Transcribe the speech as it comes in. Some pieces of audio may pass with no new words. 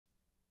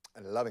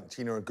And loving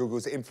Tina and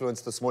Gugu's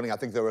influence this morning. I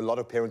think there are a lot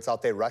of parents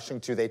out there rushing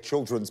to their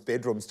children's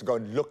bedrooms to go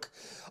and look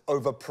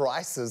over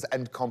prices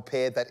and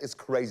compare. That is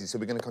crazy. So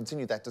we're going to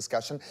continue that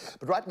discussion.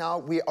 But right now,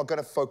 we are going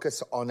to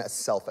focus on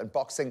self. And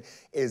boxing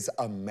is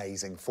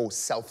amazing for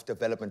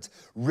self-development,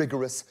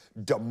 rigorous,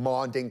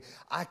 demanding.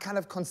 I kind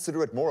of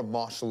consider it more a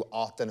martial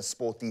art than a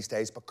sport these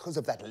days because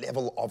of that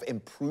level of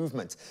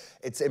improvement.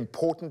 It's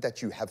important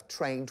that you have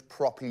trained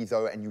properly,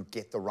 though, and you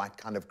get the right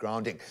kind of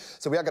grounding.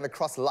 So we are going to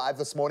cross live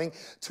this morning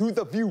to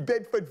the View,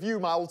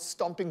 Bedfordview, my old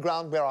stomping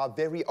ground, where our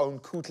very own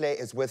Kuhle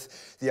is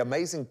with the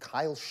amazing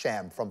Kyle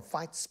Sham from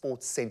Fight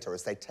Sports Centre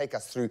as they take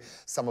us through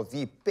some of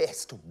the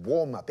best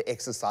warm-up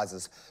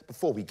exercises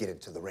before we get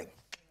into the ring.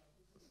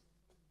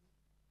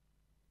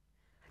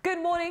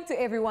 Good morning to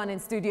everyone in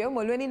studio.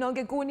 Molweni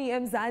nonke kuni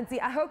eMzansi.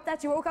 I hope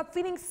that you woke up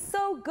feeling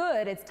so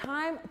good. It's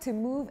time to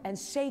move and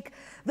shake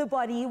the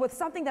body with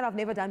something that I've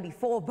never done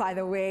before, by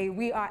the way.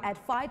 We are at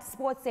Fight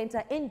Sports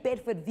Centre in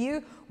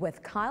Bedfordview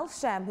with Kyle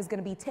Sham, who's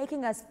going to be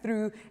taking us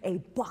through a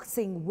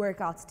boxing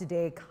workout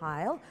today.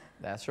 Kyle?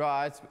 That's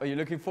right. Are you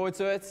looking forward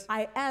to it?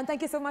 I am.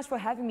 Thank you so much for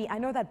having me. I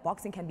know that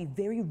boxing can be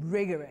very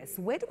rigorous.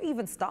 Where do we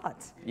even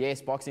start?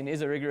 Yes, boxing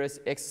is a rigorous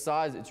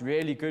exercise. It's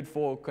really good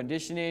for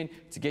conditioning,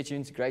 to get you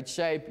into great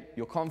shape,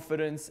 your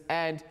confidence,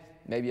 and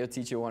maybe it'll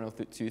teach you one or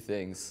two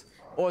things.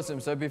 Awesome.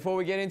 So before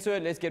we get into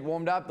it, let's get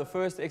warmed up. The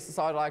first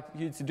exercise I'd like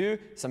you to do,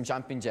 some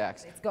jumping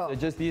jacks. Let's go. So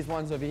just these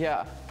ones over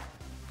here.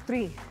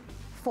 3,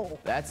 4.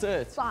 That's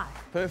it. 5.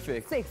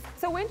 Perfect. 6.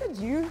 So when did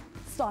you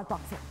start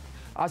boxing?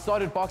 I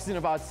started boxing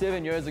about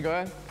 7 years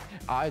ago.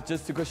 I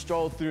just took a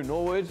stroll through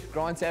Norwood,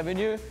 Grant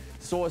Avenue,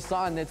 saw a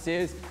sign that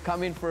says,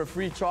 come in for a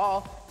free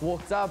trial,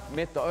 walked up,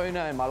 met the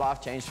owner, and my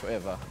life changed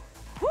forever.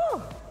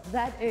 Whew,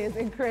 that is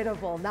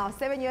incredible. Now,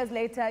 7 years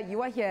later,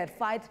 you are here at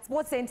Fight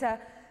Sports Centre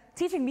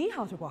teaching me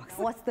how to box.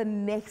 What's the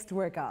next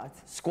workout?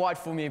 Squat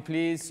for me,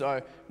 please.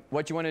 So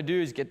what you want to do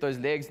is get those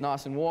legs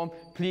nice and warm.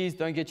 Please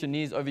don't get your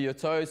knees over your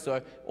toes.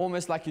 So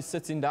almost like you're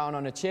sitting down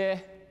on a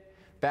chair,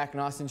 back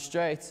nice and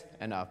straight,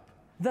 and up.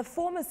 The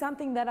form is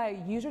something that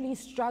I usually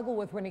struggle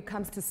with when it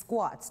comes to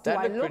squats. Do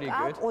I look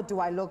up or do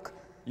I look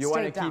You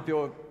straight want to down?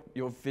 keep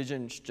your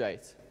vision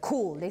straight.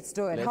 Cool, let's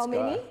do it. Let's How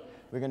go. many?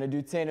 We're going to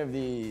do 10 of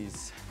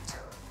these.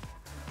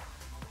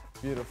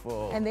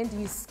 Beautiful. And then do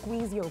you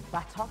squeeze your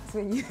buttocks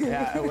when you...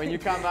 Yeah, when you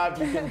come up,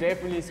 you can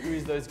definitely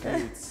squeeze those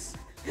glutes.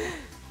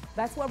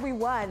 That's what we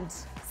want.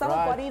 Summer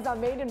bodies are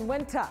made in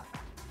winter.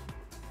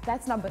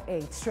 That's number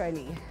 8,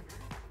 surely.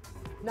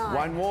 9.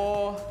 One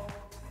more.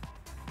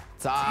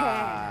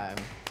 Time.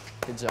 10.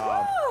 Good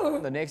job. Woo!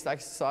 The next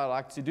exercise I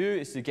like to do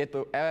is to get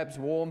the abs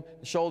warm,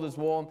 the shoulders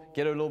warm,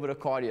 get a little bit of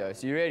cardio.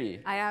 So you ready?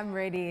 I am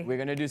ready. We're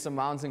going to do some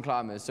mountain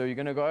climbers. So you're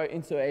going to go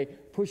into a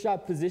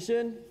push-up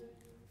position,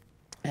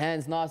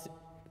 hands nice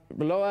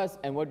below us,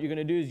 and what you're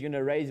going to do is you're going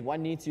to raise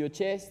one knee to your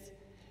chest,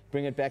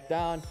 bring it back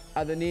down,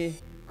 other knee.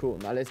 Cool.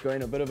 Now let's go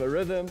in a bit of a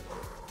rhythm.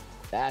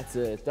 That's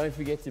it. Don't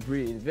forget to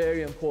breathe.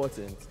 Very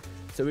important.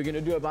 So we're going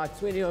to do about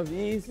 20 of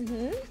these.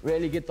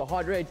 Really get the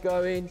heart rate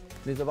going.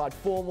 There's about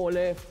 4 more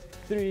left.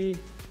 3,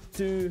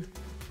 2,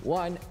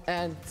 1,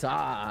 and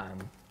time.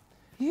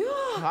 Yeah,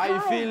 How are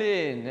you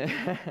feeling?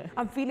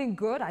 I'm feeling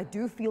good. I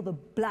do feel the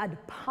blood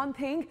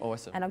pumping.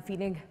 Awesome. And I'm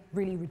feeling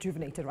really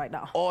rejuvenated right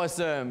now.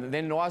 Awesome.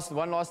 Then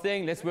one last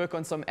thing. Let's work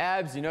on some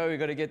abs. You know, we've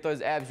got to get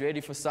those abs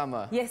ready for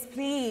summer. Yes,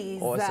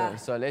 please. Awesome.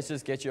 So let's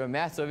just get you a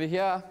mat over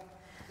here.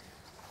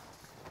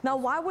 Now,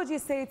 why would you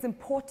say it's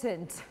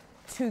important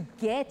to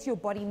get your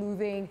body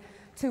moving,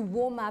 to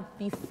warm up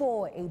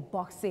before a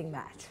boxing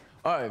match?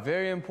 Oh,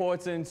 very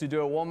important to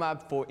do a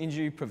warm-up for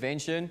injury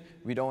prevention.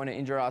 We don't want to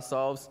injure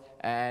ourselves,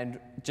 and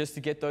just to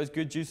get those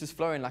good juices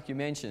flowing like you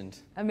mentioned.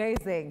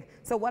 Amazing.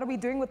 So what are we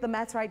doing with the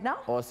mats right now?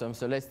 Awesome.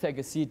 So let's take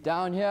a seat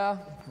down here.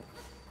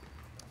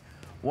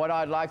 What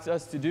I'd like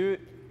us to do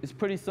is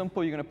pretty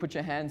simple. You're going to put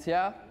your hands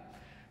here.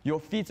 Your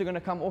feet are going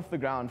to come off the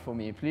ground for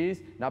me,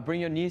 please. Now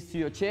bring your knees to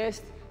your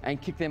chest and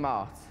kick them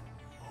out.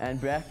 And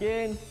back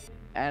in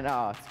and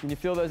out. Can you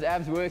feel those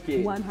abs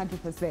working?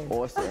 100%.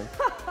 Awesome.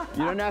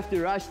 You don't have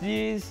to rush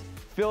these.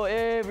 Feel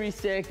every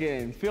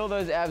second. Feel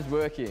those abs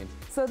working.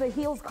 So the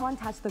heels can't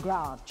touch the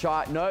ground?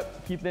 Try, nope,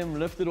 keep them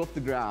lifted off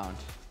the ground.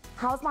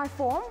 How's my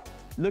form?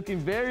 Looking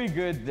very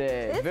good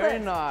there. Is very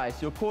it?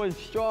 nice. Your core is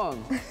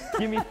strong.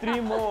 Give me 3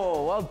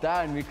 more. Well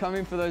done. We're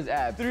coming for those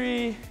abs.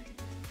 3,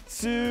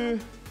 2,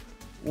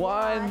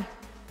 1,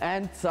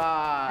 and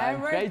time.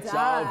 And we're Great done.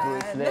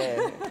 job, Bruce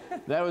Lee.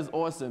 That was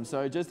awesome.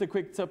 So just a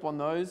quick tip on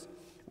those.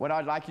 What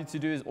I'd like you to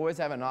do is always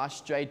have a nice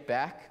straight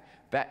back.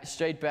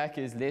 Straight back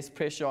is less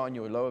pressure on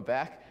your lower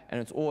back, and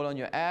it's all on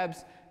your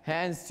abs.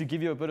 Hands to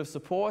give you a bit of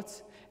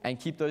support, and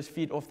keep those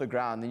feet off the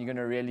ground. Then you're going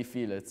to really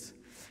feel it.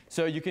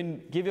 So you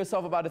can give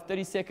yourself about a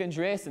 30-second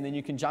rest, and then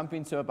you can jump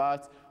into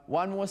about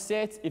 1 more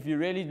set. If you're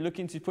really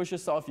looking to push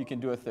yourself, you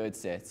can do a 3rd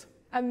set.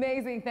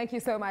 Amazing. Thank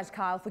you so much,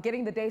 Kyle, for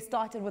getting the day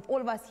started with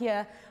all of us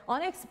here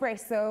on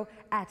Expresso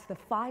at the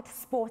Fight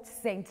Sports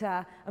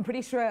Centre. I'm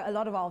pretty sure a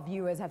lot of our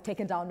viewers have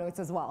taken down notes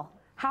as well.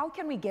 How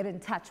can we get in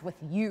touch with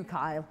you,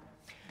 Kyle?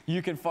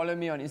 You can follow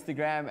me on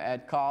Instagram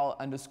at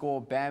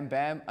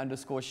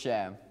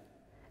Kyle_bam_bam_sham.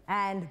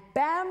 And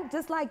bam,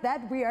 just like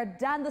that, we are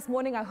done this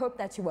morning. I hope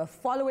that you were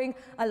following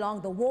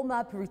along the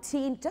warm-up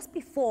routine just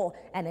before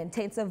an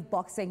intensive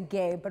boxing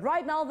game. But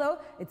right now, though,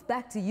 it's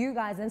back to you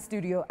guys in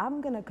studio. I'm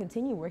going to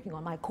continue working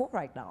on my core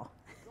right now.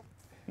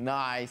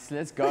 Nice,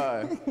 let's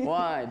go.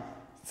 1,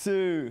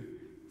 2,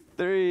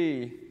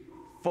 3,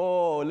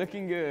 4,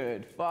 looking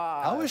good.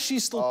 5. How is she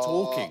still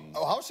talking?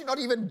 Oh, how is she not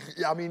even?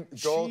 I mean,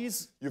 girl, You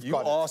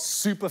got are it.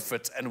 super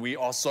fit, and we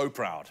are so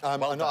proud. I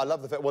know, I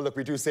love the fact. Well, look,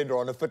 we do send her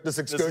on a fitness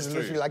excursion true.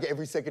 literally like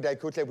every second day.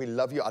 Kuhle, we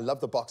love you. I love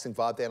the boxing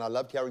vibe there, and I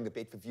loved hearing the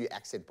Bedfordview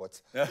accent,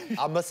 but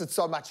I miss it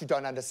so much you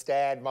don't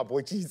understand, my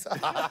boy. Jeez.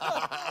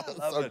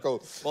 So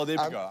cool. Well, there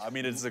we go. I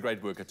mean, it's a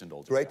great workout to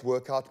indulge in. Great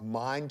workout,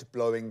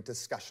 mind-blowing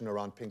discussion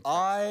around pink tax.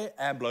 I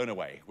am blown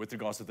away with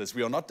regards to this.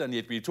 We are not done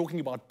yet. We're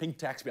talking about pink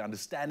tax. We're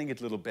understanding it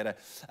a little better.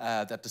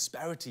 That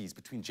disparities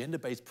between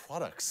gender-based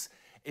products,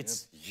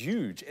 it's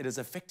huge. It is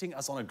affecting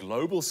us on a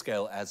global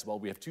scale as well.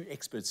 We have 2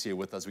 experts here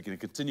with us. We're going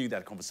to continue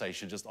that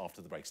conversation just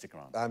after the break. Stick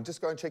around.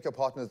 Just go and check your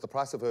partner's, the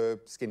price of her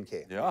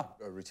skincare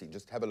routine.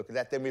 Just have a look at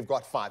that. Then we've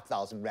got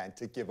 5,000 Rand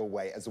to give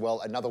away as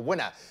well. Another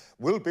winner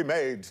will be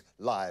made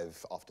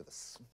live after this.